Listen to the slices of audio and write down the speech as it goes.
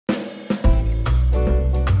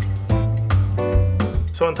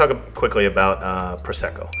So I want to talk quickly about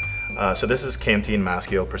Prosecco. So this is Canteen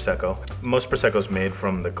Maschio Prosecco. Most Prosecco is made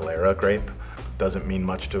from the Glera grape. Doesn't mean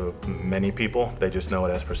much to many people. They just know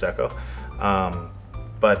it as Prosecco.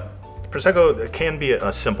 But Prosecco can be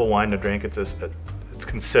a simple wine to drink. It's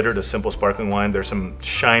considered a simple sparkling wine. There's some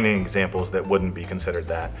shining examples that wouldn't be considered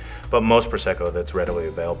that. But most Prosecco that's readily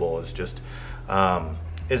available is just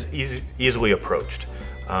easily approached.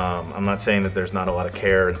 I'm not saying that there's not a lot of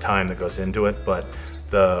care and time that goes into it, but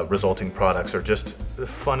the resulting products are just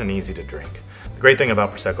fun and easy to drink. The great thing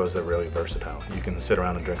about Prosecco is they're really versatile. You can sit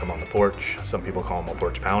around and drink them on the porch. Some people call them a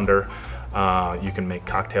porch pounder. You can make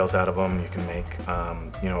cocktails out of them. You can make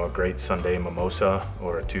a great Sunday mimosa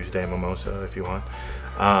or a Tuesday mimosa if you want.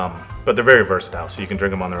 But they're very versatile, so you can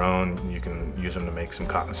drink them on their own. You can use them to make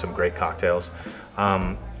some great cocktails.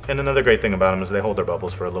 And another great thing about them is they hold their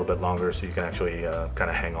bubbles for a little bit longer, so you can actually kind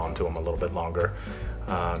of hang on to them a little bit longer.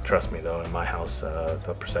 Trust me though, in my house,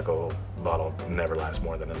 the Prosecco bottle never lasts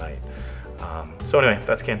more than a night. So anyway,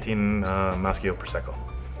 that's Canteen Maschio Prosecco.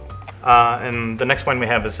 And the next wine we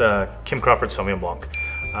have is Kim Crawford Sauvignon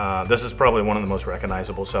Blanc. This is probably one of the most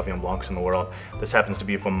recognizable Sauvignon Blancs in the world. This happens to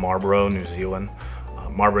be from Marlborough, New Zealand.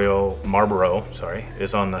 Marlborough,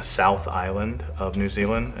 is on the South Island of New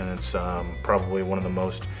Zealand, and it's probably one of the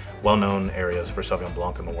most well-known areas for Sauvignon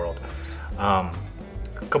Blanc in the world.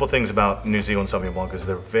 A couple things about New Zealand Sauvignon Blanc is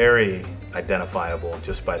they're very identifiable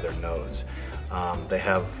just by their nose. They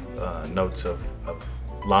have notes of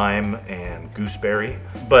lime and gooseberry,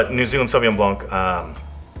 but New Zealand Sauvignon Blanc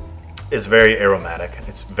is very aromatic.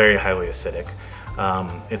 It's very highly acidic.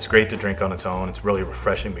 It's great to drink on its own. It's really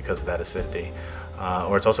refreshing because of that acidity.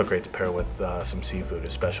 Or it's also great to pair with some seafood,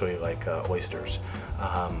 especially like oysters.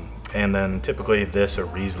 And then typically this or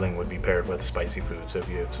Riesling would be paired with spicy food. So if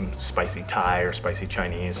you have some spicy Thai or spicy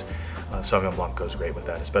Chinese, Sauvignon Blanc goes great with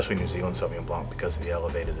that, especially New Zealand Sauvignon Blanc because of the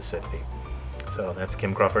elevated acidity. So that's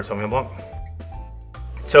Kim Crawford Sauvignon Blanc.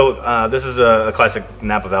 So this is a classic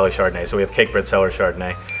Napa Valley Chardonnay. So we have cake bread cellar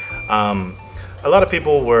Chardonnay. A lot of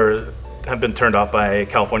people have been turned off by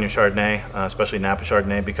California Chardonnay, especially Napa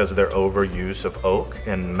Chardonnay, because of their overuse of oak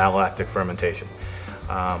and malolactic fermentation.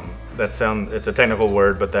 It's a technical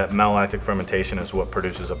word, but that malolactic fermentation is what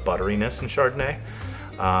produces a butteriness in Chardonnay.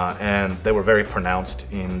 And they were very pronounced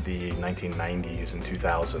in the 1990s and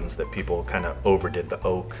 2000s that people kind of overdid the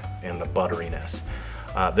oak and the butteriness.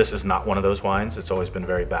 This is not one of those wines. It's always been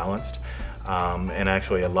very balanced. And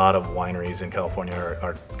actually a lot of wineries in California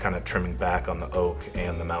are kind of trimming back on the oak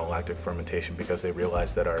and the malolactic fermentation because they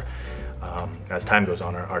realize that as time goes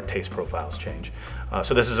on, our taste profiles change.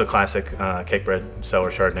 So this is a classic cake bread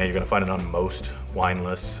cellar Chardonnay. You're going to find it on most wine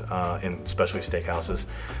lists, especially steakhouses,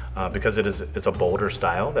 because it's a bolder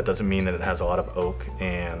style. That doesn't mean that it has a lot of oak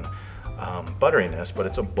and butteriness, but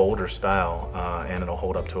it's a bolder style, and it'll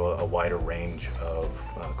hold up to a wider range of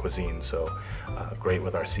cuisine. So great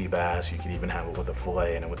with our sea bass. You could even have it with a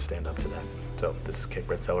fillet and it would stand up to that. So this is cake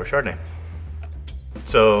bread cellar Chardonnay.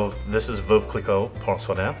 So this is Veuve Clicquot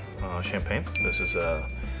Ponsardin champagne. This is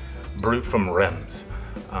Brut from Reims.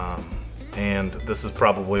 And this is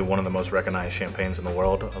probably one of the most recognized champagnes in the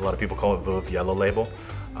world. A lot of people call it Veuve Yellow Label.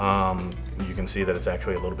 You can see that it's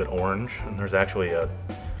actually a little bit orange, and there's actually a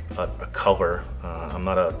color. I'm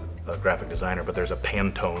not a graphic designer, but there's a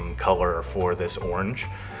Pantone color for this orange.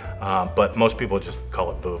 But most people just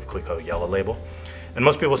call it Veuve Clicquot Yellow Label. And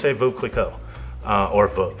most people say Veuve Clicquot or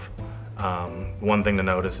Veuve. One thing to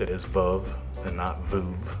notice, it is Veuve and not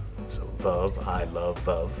Veuve. So Veuve, I love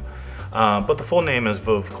Veuve. But the full name is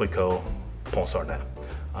Veuve Clicquot Ponsardin.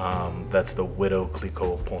 That's the widow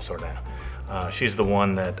Clicquot Ponsardin. She's the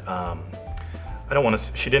one that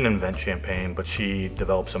she didn't invent champagne, but she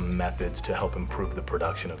developed some methods to help improve the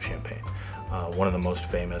production of champagne. One of the most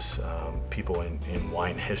famous people in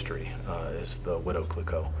wine history is the widow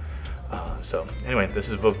Clicquot. So anyway, this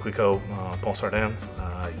is Veuve Clicquot Ponsardin,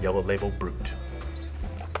 Yellow Label Brut.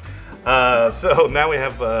 So now we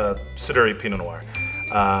have Siduri Pinot Noir.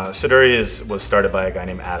 Siduri was started by a guy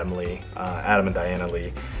named Adam and Diana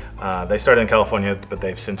Lee. They started in California, but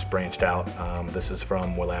they've since branched out. This is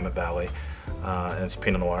from Willamette Valley. And it's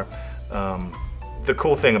Pinot Noir. The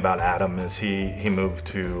cool thing about Adam is he moved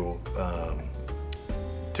to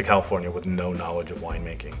California with no knowledge of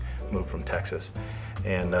winemaking. Moved from Texas,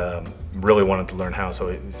 and really wanted to learn how. So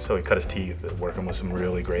he cut his teeth working with some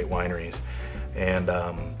really great wineries, and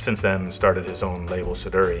since then started his own label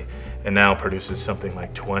Siduri, and now produces something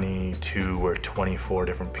like 22 or 24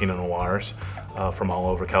 different Pinot Noirs from all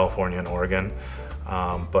over California and Oregon.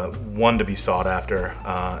 But one to be sought after,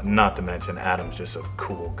 not to mention Adam's just a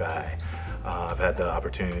cool guy. I've had the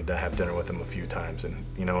opportunity to have dinner with him a few times, and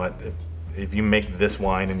you know what, if you make this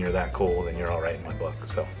wine and you're that cool, then you're all right in my book.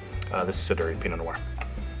 So this is Siduri Pinot Noir.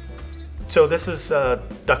 So this is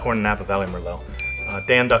Duckhorn Napa Valley Merlot.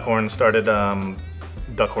 Dan Duckhorn started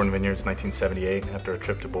Duckhorn Vineyards in 1978 after a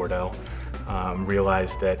trip to Bordeaux.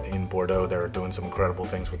 Realized that in Bordeaux they were doing some incredible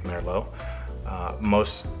things with Merlot.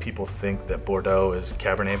 Most people think that Bordeaux is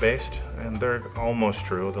Cabernet based, and they're almost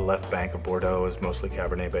true. The left bank of Bordeaux is mostly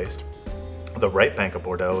Cabernet based. The right bank of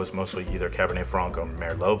Bordeaux is mostly either Cabernet Franc or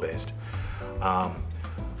Merlot based.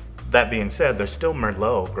 That being said, there's still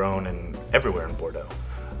Merlot grown everywhere in Bordeaux.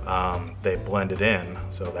 They blend it in,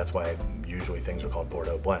 so that's why usually things are called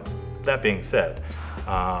Bordeaux blends. That being said,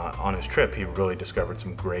 on his trip he really discovered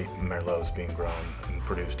some great Merlots being grown and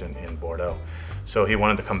produced in Bordeaux. So he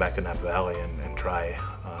wanted to come back to Napa Valley and try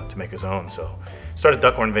to make his own. So started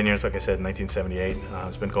Duckhorn Vineyards, like I said, in 1978.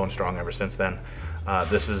 It's been going strong ever since then.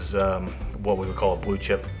 This is what we would call a blue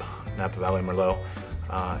chip Napa Valley Merlot.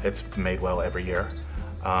 It's made well every year.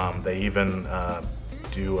 They even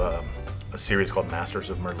do a series called Masters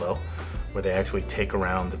of Merlot, where they actually take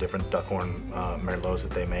around the different Duckhorn Merlots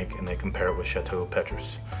that they make and they compare it with Chateau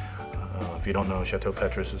Petrus. If you don't know, Chateau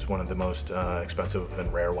Petrus is one of the most expensive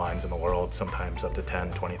and rare wines in the world, sometimes up to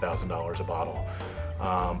 $10,000, $20,000 a bottle.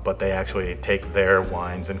 But they actually take their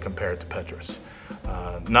wines and compare it to Petrus.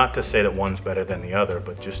 Not to say that one's better than the other,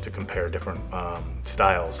 but just to compare different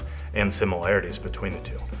styles and similarities between the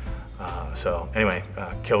two. So anyway,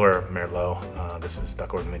 killer Merlot. This is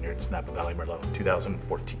Duckhorn Vineyards Napa Valley Merlot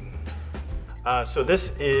 2014. So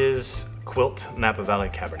this is Quilt Napa Valley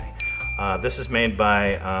Cabernet. This is made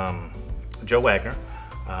by Joe Wagner,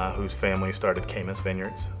 whose family started Camus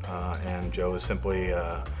Vineyards, and Joe has simply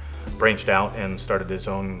branched out and started his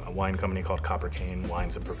own wine company called Copper Cane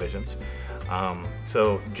Wines and Provisions.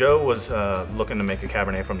 So Joe was looking to make a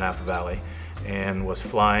Cabernet from Napa Valley and was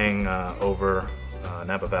flying over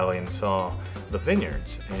Napa Valley and saw the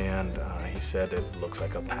vineyards, and he said it looks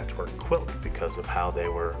like a patchwork quilt because of how they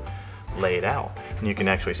were laid out. And you can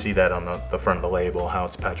actually see that on the front of the label, how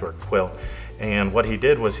it's patchwork quilt. And what he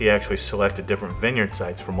did was he actually selected different vineyard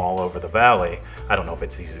sites from all over the valley. I don't know if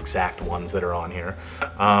it's these exact ones that are on here,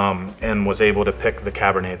 and was able to pick the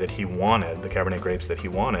Cabernet that he wanted, the Cabernet grapes that he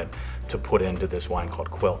wanted, to put into this wine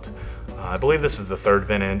called Quilt. I believe this is the third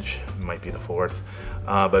vintage, it might be the fourth,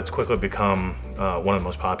 but it's quickly become one of the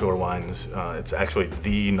most popular wines. It's actually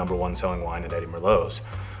the #1 selling wine at Eddie Merlot's.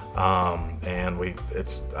 And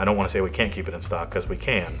I don't want to say we can't keep it in stock, because we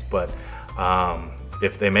can, but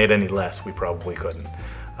if they made any less, we probably couldn't.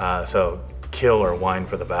 So killer wine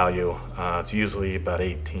for the value. It's usually about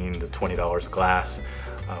 $18 to $20 a glass,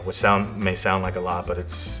 which may sound like a lot, but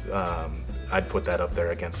it's I'd put that up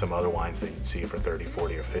there against some other wines that you'd see for $30,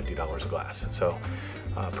 $40, or $50 a glass. So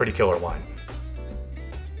pretty killer wine.